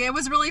gotta tell you, it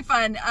was really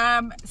fun.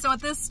 So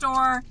at this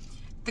store,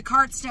 the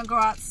carts don't go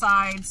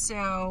outside,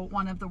 so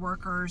one of the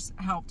workers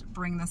helped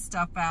bring the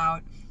stuff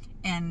out,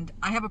 and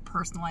I have a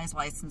personalized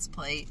license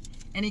plate,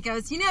 and he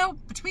goes, you know,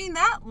 between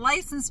that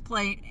license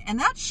plate and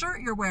that shirt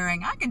you're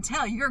wearing, I can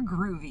tell you're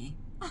groovy.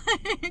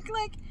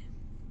 Like,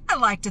 I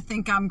like to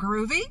think I'm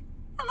groovy.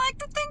 I like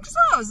to think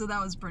so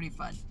that was pretty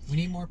fun. We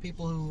need more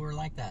people who are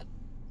like that.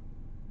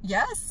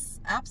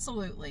 Yes,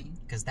 absolutely.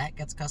 Because that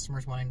gets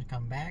customers wanting to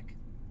come back,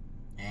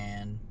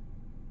 and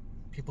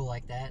people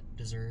like that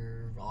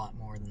deserve a lot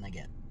more than they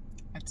get.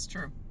 That's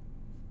true.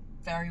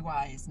 Very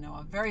wise,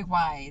 Noah. Very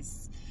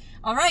wise.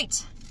 All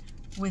right.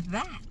 With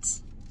that,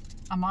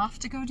 I'm off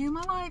to go do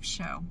my live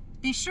show.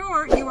 Be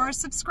sure you are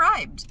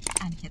subscribed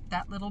and hit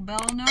that little bell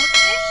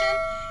notification.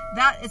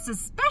 That is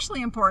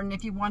especially important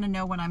if you want to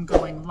know when I'm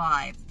going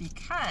live,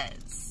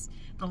 because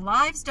the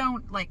lives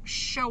don't like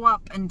show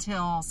up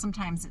until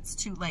sometimes it's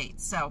too late.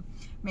 So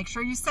make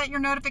sure you set your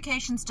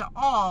notifications to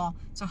all,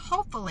 so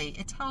hopefully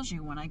it tells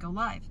you when I go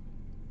live.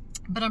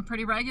 But I'm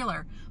pretty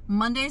regular.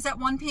 Mondays at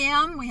 1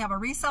 p.m. we have a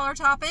reseller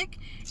topic,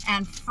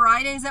 and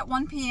Fridays at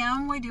 1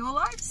 p.m. we do a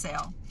live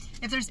sale.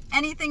 If there's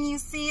anything you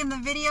see in the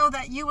video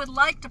that you would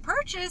like to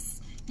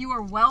purchase, you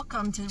are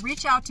welcome to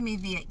reach out to me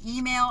via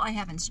email. I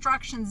have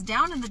instructions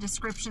down in the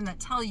description that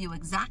tell you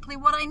exactly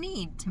what I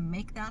need to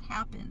make that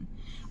happen.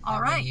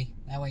 All right.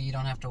 That way you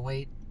don't have to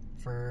wait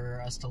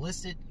for us to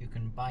list it. You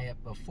can buy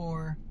it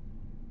before.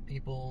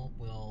 People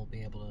will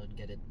be able to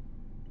get it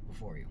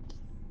before you.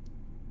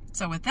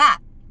 So with that,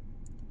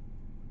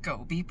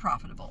 go be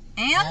profitable.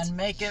 And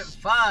make it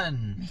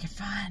fun. Make it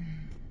fun.